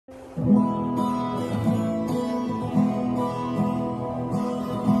Manood,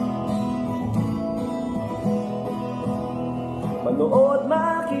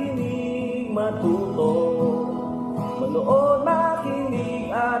 makinig, matuto. Manood,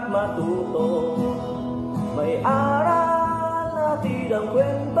 makinig at matuto. May aral natin ang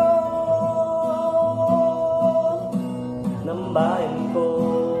kwento ng bayan ko.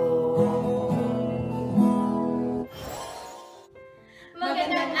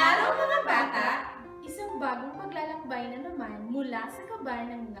 Magandang araw mga bata! Isang bagong paglalakbay na naman mula sa kaban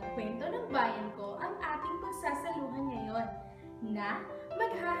ng mga kwento ng bayan ko ang ating pagsasaluhan ngayon na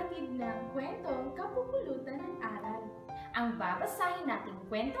maghahatid ng kwentong kapupulutan ng aral. Ang babasahin nating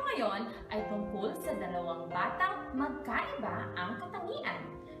kwento ngayon ay tungkol sa dalawang batang magkaiba ang katangian.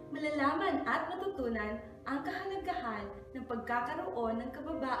 Malalaman at matutunan ang kahalagahan ng pagkakaroon ng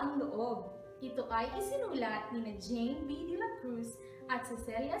kababaang loob. Ito ay isinulat ni Jaine B. de la Cruz at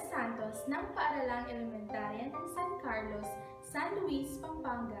Cecilia Santos ng Paaralang Elementarya ng San Carlos, San Luis,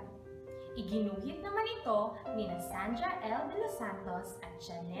 Pampanga. Iginuhit naman ito ni Sandra L. de los Santos at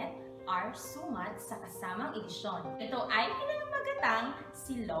Janette R. Sumat sa kasamang edisyon. Ito ay pinamamagatang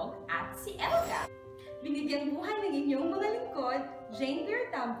si Log at si Elga. Binigyang buhay ng inyong mga lingkod, Jaine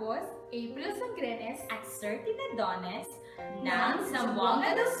Tampos, April Sangrenes at Certie Lladones ng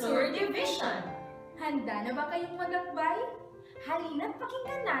Zamboanga del Sur Division. Handa na ba kayong maglakbay? Halina't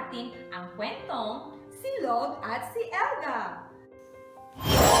pakinggan natin ang kwentong Si Log at si Elga.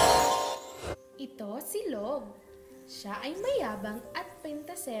 Ito si Log. Siya ay mayabang at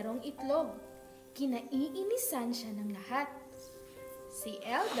pentaserong itlog. Kinaiinisan siya ng lahat. Si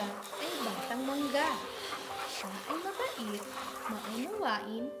Elga ay batang mangga. Siya ay mabait,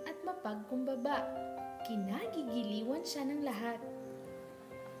 maunawain at mapagkumbaba. Kinagigiliwan siya ng lahat.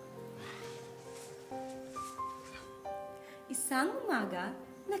 Isang umaga,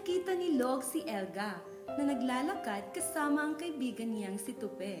 nakita ni Log si Elga na naglalakad kasama ang kaibigan niyang si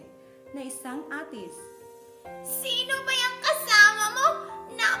Tupe na isang atis. Sino ba yung kasama mo?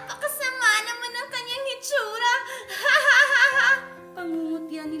 Napakasama naman ang kanyang hitsura!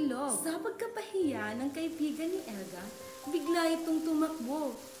 Pangungutya ni Log. Sa pagkapahiya ng kaibigan ni Elga, bigla itong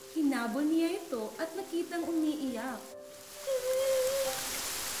tumakbo. Hinabol niya ito at nakitang umiiyak.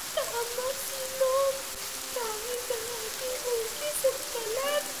 Tama si Log! Tanging ang aking hugis at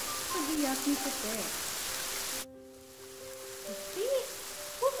kalat! Pagiyak ni Tupe. Tupe,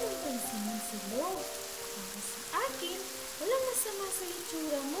 huwag mong pansinin si Log. Para sa akin, walang masama sa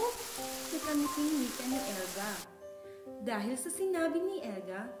itsura mo. Nakamiting-ngika ni Elga. Dahil sa sinabi ni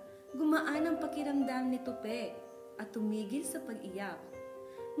Elga, gumaan ang pakiramdam ni Tupe at tumigil sa pag-iyak.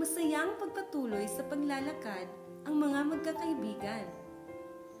 Masayang pagpatuloy sa paglalakad ang mga magkakaibigan.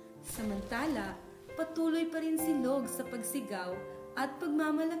 Samantala, patuloy pa rin si Log sa pagsigaw at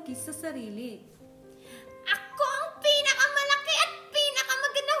pagmamalaki sa sarili. Ako ang pinakamalaki at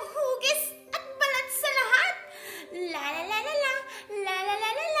pinakamagandang hugis at balat sa lahat! La la la la la, la la la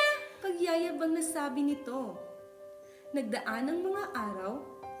la la. Pagyayabang na sabi nito. Nagdaan ang mga araw,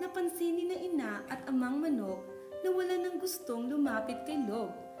 napansin ni na ina at amang manok na wala nang gustong lumapit kay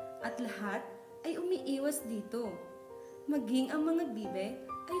Log at lahat ay umiiwas dito. Maging ang mga bibe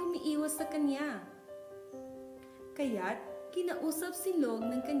ay umiiwas sa kanya. Kaya't kinausap si Log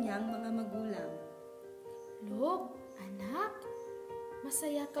ng kanyang mga magulang. Log, anak,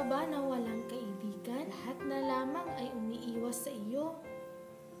 masaya ka ba na walang kaibigan? Lahat na lamang ay umiiwas sa iyo.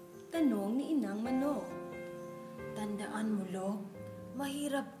 Tanong ni inang manok. Tandaan mo, Log,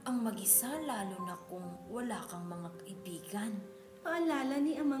 mahirap ang mag-isa lalo na kung wala kang mga kaibigan. Paalala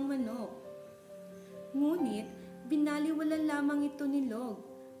ni amang manok. Ngunit, binaliwala lamang ito ni Log.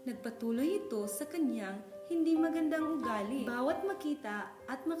 Nagpatuloy ito sa kanyang hindi magandang ugali. Bawat makita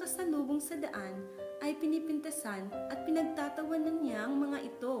at makasalubong sa daan ay pinipintasan at pinagtatawanan niya ang mga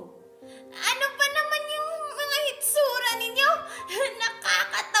ito. Ano ba naman yung mga hitsura ninyo?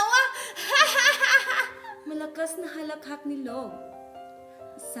 Nakakatawa! Malakas na halakhak ni Log.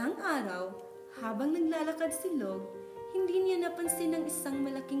 Isang araw, habang naglalakad si Log, hindi niya napansin ang isang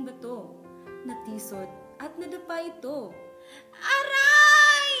malaking bato. Natisod at nadapa ito.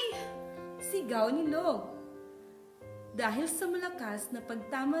 Aray! Sigaw ni Log. Dahil sa malakas na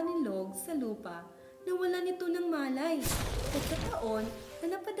pagtama ni Log sa lupa, nawalan ito ng malay. Pagkataon na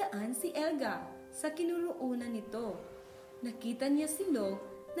napadaan si Elga sa kinuroonan nito. Nakita niya si Log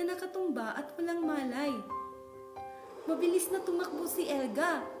na nakatumba at walang malay. Mabilis na tumakbo si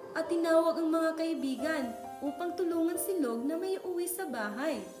Elga at tinawag ang mga kaibigan upang tulungan si Log na may uwi sa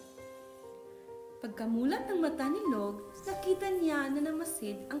bahay. Pagkamulat ng mata ni Log, nakita niya na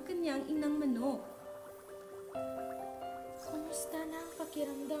namasid ang kanyang inang manok. Kumusta na ang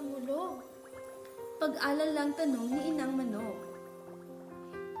pakiramdam mo, Log? Pag-alalang tanong ni Inang Manok.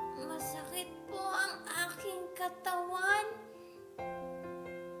 Masakit po ang aking katawan.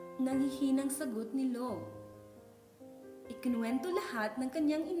 Nanghihinang sagot ni Log. Ikinuwento lahat ng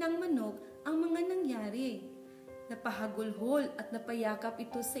kanyang Inang Manok ang mga nangyari. Napahagulhol at napayakap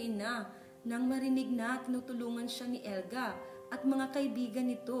ito sa ina nang marinig na tinutulungan siya ni Elga at mga kaibigan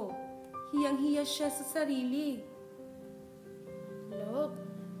nito. Hiyang-hiya siya sa sarili. Log,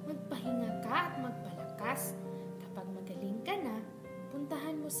 magpahinga ka at magpalakas. Kapag magaling ka na,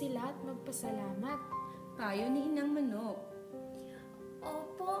 puntahan mo sila at magpasalamat. Payo ni Inang Manok.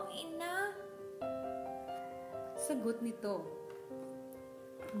 Opo, Ina. Sagot nito.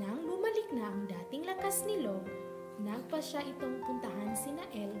 Nang bumalik na ang dating lakas ni Log, nagpasya itong puntahan sina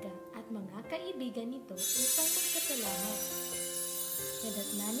Elga at mga kaibigan nito upang magpasalamat.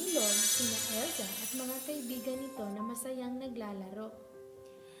 Nadatna ni Log sina Elga at mga kaibigan nito na masayang naglalaro.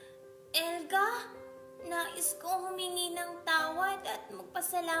 Elga, nais ko humingi ng tawad at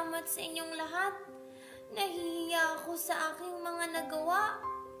magpasalamat sa inyong lahat. Nahihiya ako sa aking mga nagawa.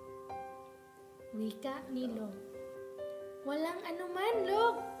 Wika ni Log. Walang anuman,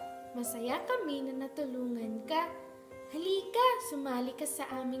 Log. Masaya kami na natulungan ka. Halika, sumali ka sa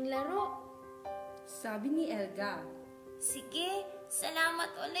aming laro. Sabi ni Elga. Sige, salamat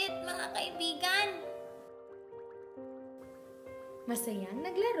ulit mga kaibigan. Masayang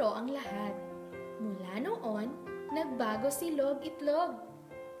naglaro ang lahat. Mula noon, nagbago si Log Itlog.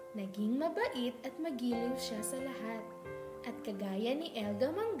 Naging mabait at magiliw siya sa lahat. At kagaya ni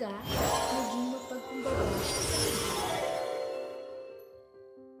Elga Mangga, naging mapagkumbaba siya sa lahat.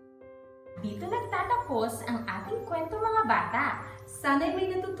 Dito nagtatapos ang ating kwento mga bata. Sana'y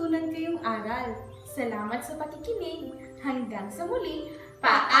may natutunan kayong aral. Salamat sa pakikinig. Hanggang sa muli,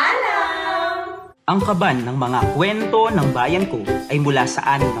 paalam! Ang kaban ng mga kwento ng bayan ko ay mula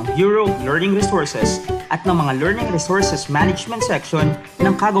sa amin ng Bureau of Learning Resources at ng mga Learning Resources Management Section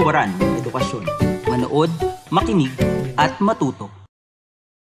ng Kagawaran ng Edukasyon. Manood, makinig, at matuto.